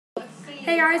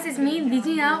Hey guys, it's me,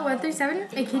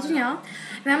 VGL137, aka Janelle,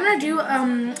 and I'm gonna do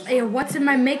a what's in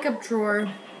my makeup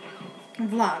drawer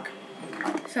vlog.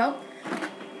 So,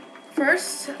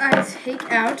 first I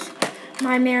take out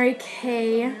my Mary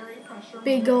Kay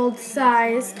big old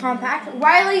size compact.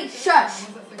 Riley, shush!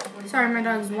 Sorry, my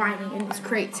dog's whining in his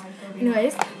crate.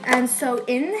 Anyways, and so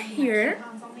in here,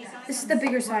 this is the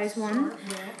bigger size one.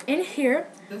 In here,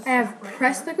 I have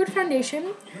pressed liquid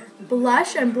foundation,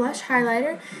 blush and blush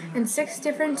highlighter, and 6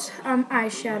 different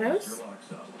eyeshadows.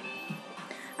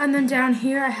 And then down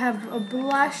here, I have a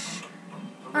blush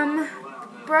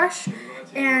brush,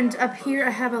 and up here,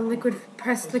 I have a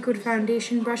pressed liquid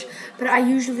foundation brush. But I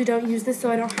usually don't use this,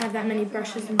 so I don't have that many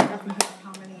brushes and stuff in here.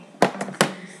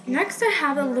 Next, I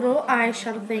have a little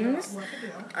eyeshadow thing.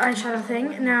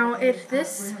 Now,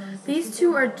 these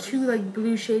two are two like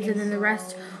blue shades, and then the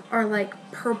rest are like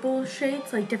purple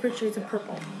shades, like different shades of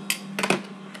purple.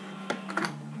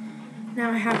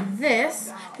 Now I have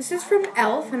this. This is from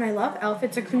e.l.f. and I love e.l.f.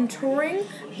 It's a contouring,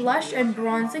 blush, and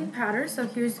bronzing powder. So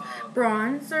here's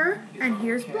bronzer and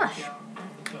here's blush.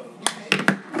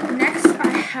 Next, I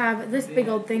have this big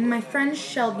old thing. My friend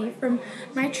Shelby from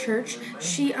my church,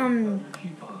 she was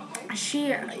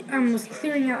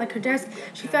clearing out like her desk.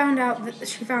 She found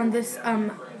this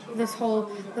this whole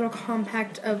little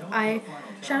compact of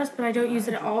eyeshadows, but I don't use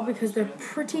it at all because they're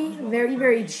pretty, very,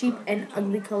 very cheap and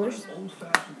ugly colors.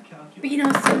 But you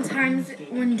know, sometimes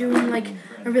when doing like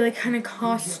a really kind of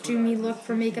costumey look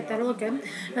for makeup, that'll look good.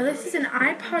 Now this is an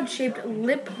iPod-shaped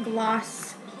lip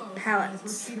gloss palette.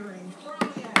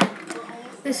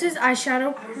 This is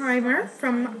eyeshadow primer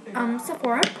from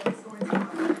Sephora.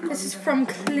 This is from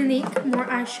Clinique, more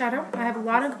eyeshadow. I have a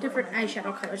lot of different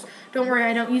eyeshadow colors. Don't worry,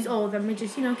 I don't use all of them. I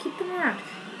just, keep them around.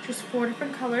 Just 4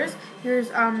 different colors. Here's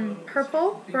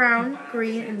purple, brown,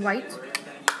 green, and white.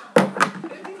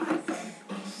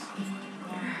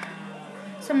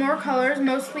 Some more colors,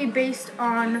 mostly based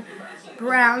on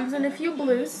browns and a few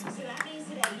blues.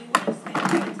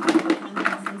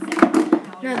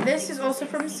 Now this is also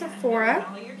from Sephora.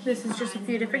 This is just a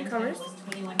few different colors.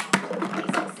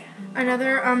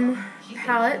 Another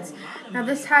palette. Now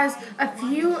this has a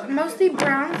few, mostly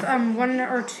browns, 1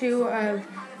 or 2 of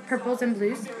purples and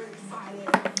blues.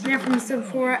 Now from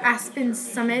Sephora Aspen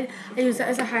Summit, I use that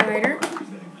as a highlighter.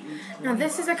 Now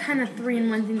this is a kind of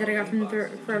 3-in-1 thing that I got from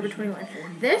Forever 21.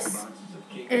 This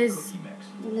is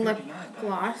lip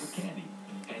gloss.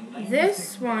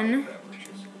 This one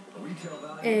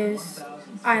is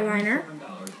eyeliner.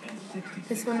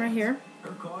 This one right here.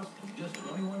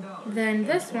 Then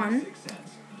this one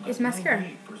is mascara.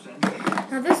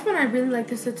 Now this one I really like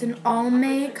this. It's an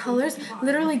Almay colors.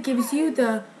 Literally gives you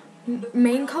the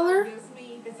main color.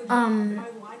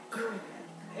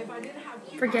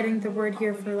 Forgetting the word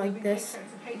here for like this.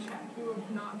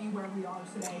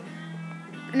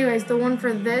 Anyways, the one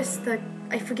for this,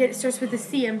 I forget, it starts with a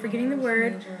C. I'm forgetting the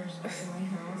word.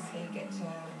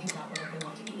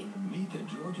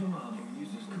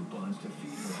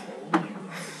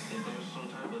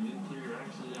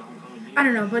 I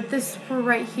don't know, but this for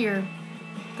right here,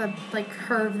 the like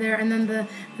curve there, and then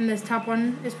this top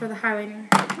one is for the highlighting.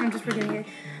 I'm just forgetting it.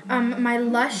 My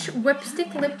Lush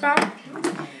Whipstick Lip Balm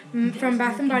from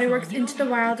Bath & Body Works, Into the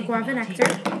Wild Guava Nectar.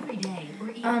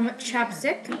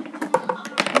 Chapstick.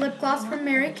 Lip gloss from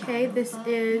Mary Kay. This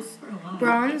is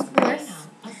Bronze Bliss.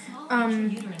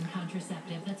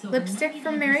 Lipstick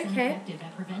from Mary Kay.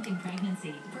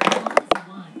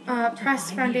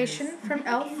 Pressed foundation from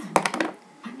e.l.f.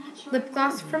 Lip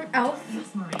gloss from e.l.f.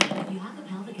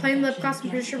 Plain lip gloss, I'm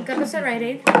pretty sure we got this at Rite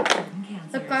Aid.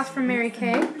 Lip gloss from Mary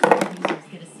Kay.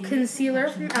 Concealer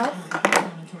from e.l.f.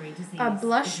 A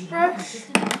blush brush.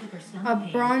 A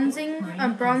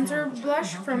bronzer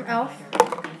blush from e.l.f.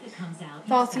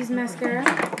 Falsies mascara.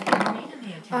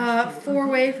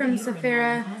 4-way from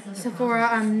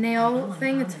Sephora nail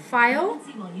thing. It's file,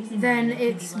 then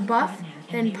it's buff,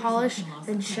 then polish,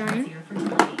 then shine.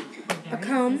 A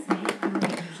comb.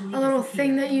 A little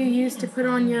thing that you use to put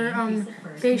on your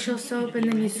facial soap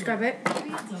and then you scrub it.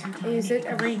 I use it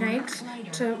every night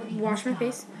to wash my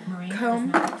face.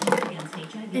 Comb.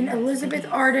 An Elizabeth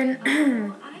Arden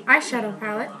eyeshadow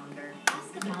palette.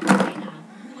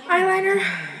 Eyeliner.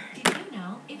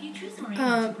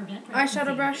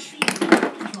 Eyeshadow brush.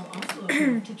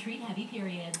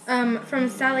 From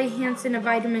Sally Hansen, a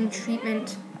vitamin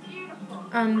treatment.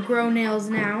 Grow Nails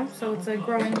Now. So it's a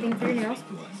growing thing for your nails.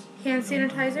 Hand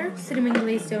sanitizer, cinnamon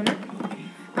glazed donut.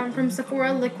 From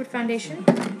Sephora, liquid foundation.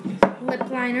 Lip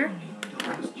liner.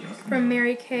 From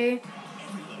Mary Kay,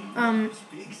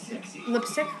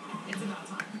 lipstick.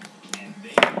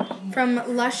 From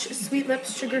Lush Sweet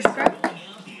Lips Sugar Scrub.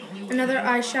 Another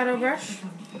eyeshadow brush.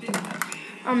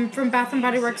 From Bath &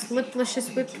 Body Works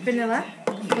Liplicious Whipped Vanilla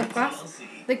lip gloss.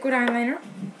 Liquid eyeliner.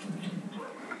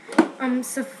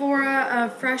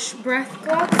 Sephora Fresh Breath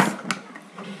Gloss.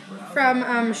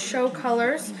 From Show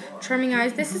Colors Charming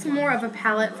Eyes. This is more of a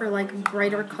palette for like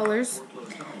brighter colors.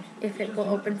 If it will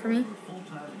open for me.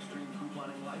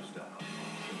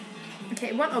 Okay,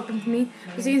 it won't open for me.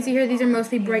 As you can see here, these are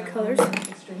mostly bright colors.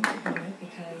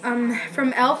 From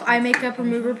e.l.f. Eye Makeup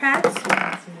Remover Pads.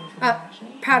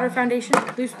 Powder foundation,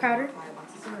 loose powder.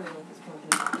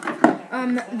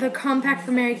 The compact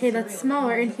from Mary Kay that's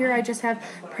smaller. And here I just have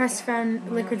pressed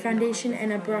liquid foundation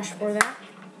and a brush for that.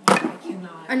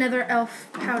 Another e.l.f.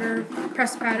 powder,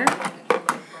 pressed powder.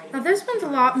 Now this one's a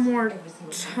lot more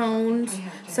toned,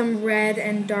 some red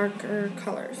and darker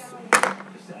colors.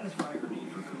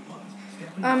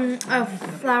 A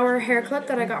flower hair clip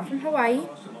that I got from Hawaii.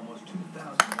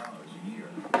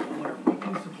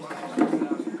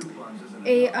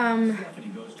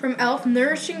 From e.l.f.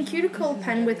 Nourishing Cuticle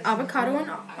Pen with avocado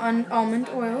and almond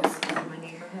oils.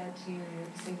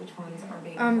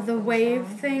 The wave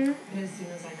thing.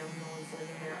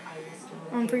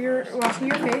 For your washing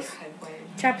your face.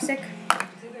 Chapstick.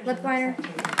 Lip liner.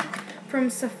 From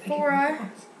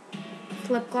Sephora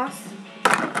lip gloss.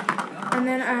 And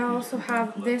then I also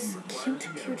have this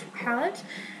cute palette.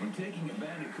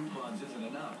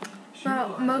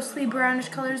 Well, mostly brownish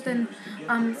colors. Then,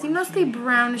 mostly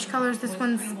brownish colors. This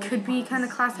one could be kind of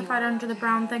classified under the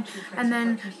brown thing. And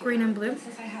then green and blue.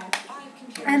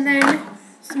 And then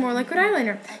some more liquid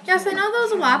eyeliner. Yes, I know that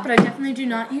was a lot, but I definitely do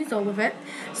not use all of it.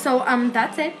 So,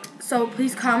 that's it. So,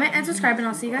 please comment and subscribe, and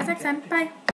I'll see you guys next time. Bye.